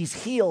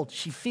 She's healed.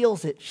 She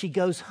feels it. She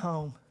goes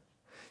home.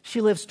 She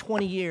lives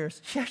 20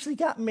 years. She actually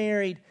got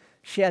married.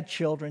 She had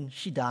children.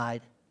 She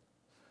died.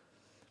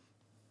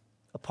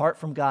 Apart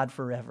from God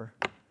forever.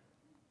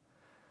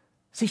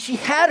 See, she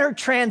had her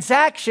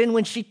transaction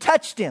when she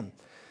touched him.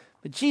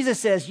 But Jesus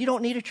says, you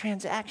don't need a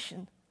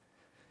transaction.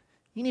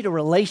 You need a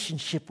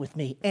relationship with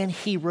me. And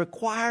he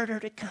required her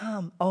to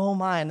come. Oh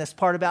my, and that's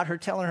part about her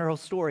telling her whole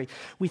story.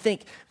 We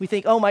think,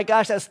 oh my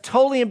gosh, that's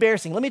totally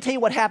embarrassing. Let me tell you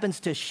what happens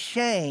to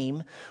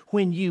shame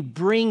when you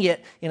bring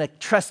it in a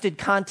trusted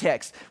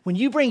context. When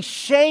you bring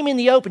shame in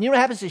the open, you know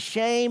what happens to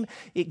shame?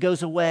 It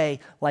goes away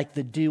like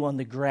the dew on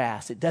the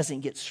grass. It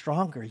doesn't get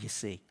stronger, you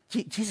see.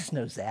 Jesus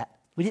knows that.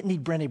 We didn't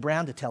need Brené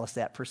Brown to tell us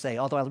that per se,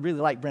 although I really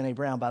like Brené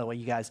Brown, by the way,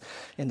 you guys,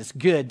 and it's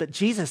good, but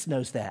Jesus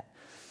knows that.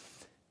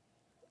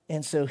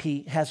 And so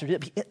he has her do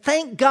it.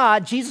 Thank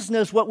God Jesus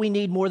knows what we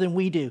need more than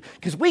we do,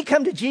 because we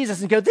come to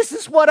Jesus and go, this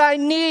is what I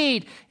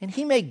need. And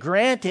he may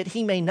grant it,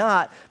 he may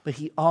not, but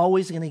he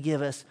always going to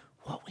give us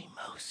what we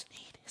most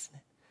need, isn't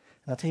it?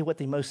 And I'll tell you what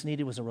they most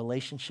needed was a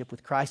relationship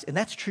with Christ. And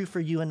that's true for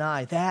you and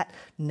I. That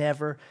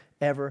never,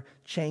 ever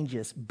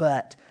changes.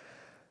 But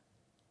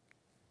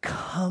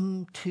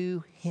come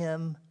to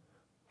him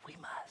we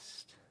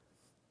must.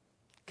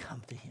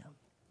 Come to him.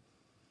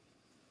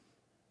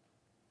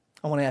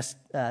 I want to ask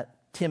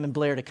Tim and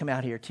Blair to come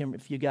out here. Tim,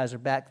 if you guys are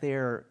back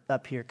there or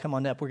up here, come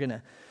on up. They're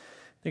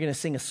gonna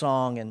sing a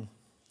song. And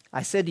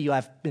I said to you,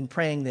 I've been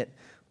praying that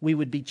we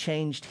would be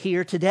changed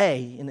here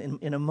today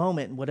in a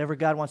moment, whatever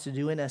God wants to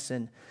do in us.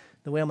 And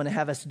the way I'm going to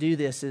have us do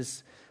this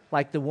is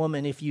like the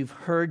woman. If you've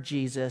heard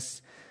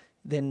Jesus,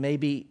 then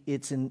maybe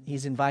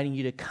he's inviting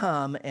you to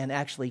come and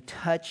actually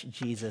touch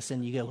Jesus.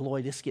 And you go,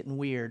 Lloyd, this is getting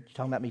weird. You're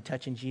talking about me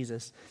touching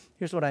Jesus.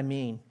 Here's what I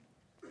mean.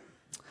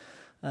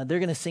 They're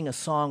going to sing a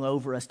song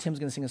over us. Tim's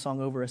going to sing a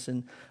song over us.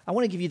 And I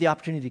want to give you the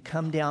opportunity to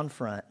come down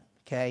front,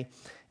 okay,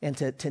 and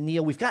to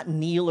kneel. We've got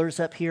kneelers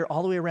up here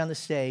all the way around the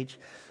stage,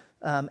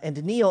 and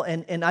to kneel.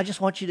 And I just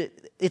want you to,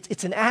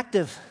 it's an act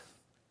of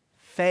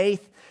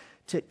faith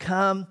to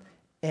come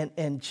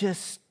and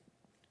just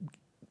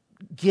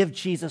give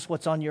Jesus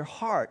what's on your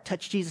heart.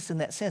 Touch Jesus in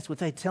that sense. With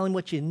faith, tell him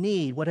what you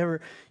need,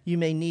 whatever you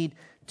may need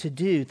to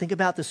do. Think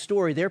about the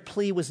story. Their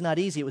plea was not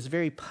easy. It was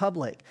very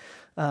public.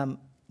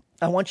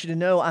 I want you to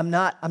know I'm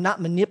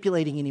not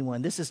manipulating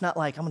anyone. This is not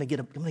like I'm going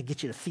to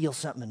get you to feel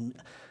something.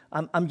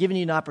 I'm giving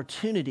you an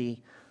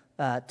opportunity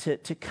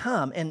to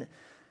come. And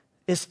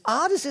as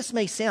odd as this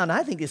may sound,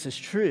 I think this is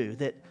true,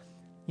 that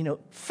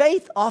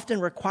faith often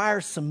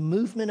requires some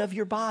movement of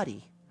your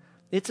body.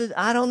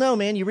 I don't know,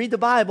 man. You read the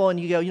Bible and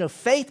you go,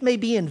 faith may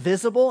be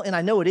invisible, and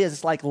I know it is.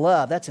 It's like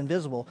love, that's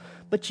invisible.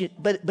 But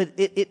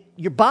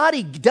your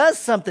body does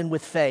something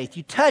with faith.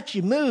 You touch,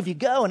 you move, you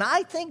go, and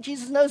I think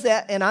Jesus knows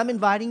that. And I'm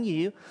inviting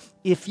you,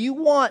 if you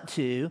want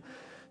to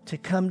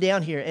come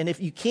down here. And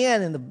if you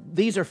can, and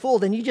these are full,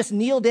 then you just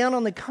kneel down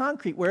on the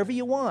concrete wherever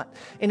you want.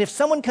 And if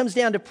someone comes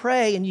down to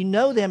pray and you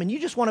know them and you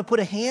just want to put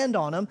a hand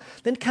on them,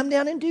 then come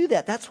down and do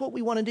that. That's what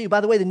we want to do.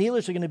 By the way, the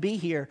kneelers are going to be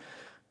here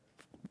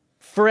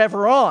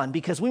forever on,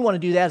 because we want to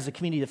do that as a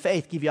community of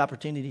faith, give you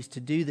opportunities to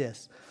do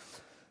this.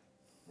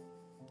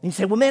 And you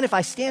say, well, man, if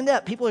I stand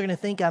up, people are going to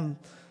think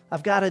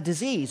I've got a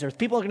disease, or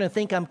people are going to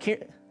think I'm...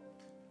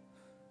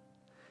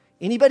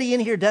 Anybody in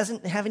here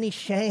doesn't have any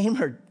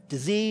shame or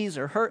disease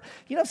or hurt?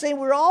 You know what I'm saying?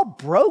 We're all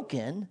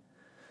broken.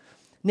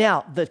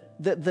 Now,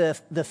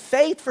 the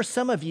faith for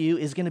some of you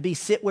is going to be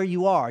sit where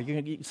you are.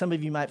 Some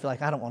of you might feel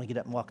like, I don't want to get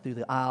up and walk through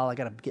the aisle. I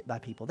got to get by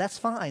people. That's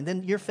fine.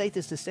 Then your faith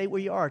is to stay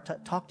where you are,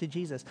 talk to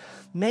Jesus.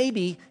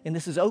 Maybe, and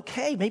this is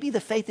okay, maybe the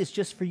faith is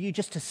just for you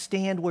just to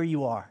stand where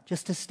you are,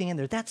 just to stand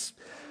there. That's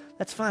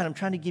fine. I'm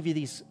trying to give you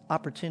these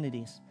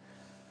opportunities.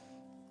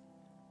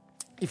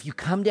 If you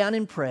come down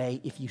and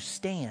pray, if you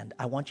stand,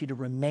 I want you to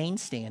remain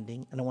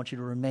standing, and I want you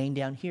to remain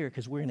down here,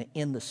 because we're going to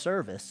end the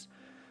service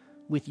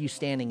with you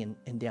standing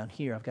and down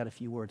here. I've got a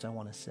few words I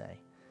want to say.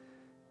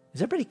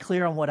 Is everybody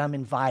clear on what I'm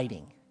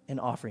inviting and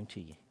offering to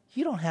you?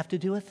 You don't have to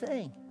do a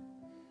thing.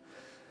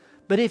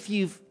 But if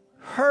you've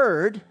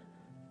heard,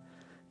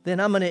 then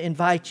I'm going to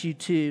invite you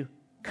to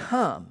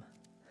come.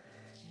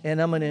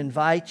 And I'm going to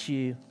invite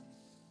you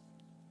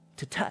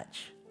to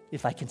touch,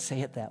 if I can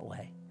say it that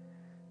way.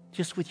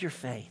 Just with your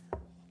faith.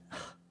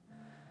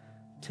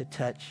 To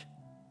touch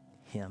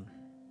him.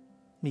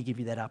 Let me give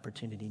you that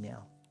opportunity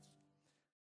now.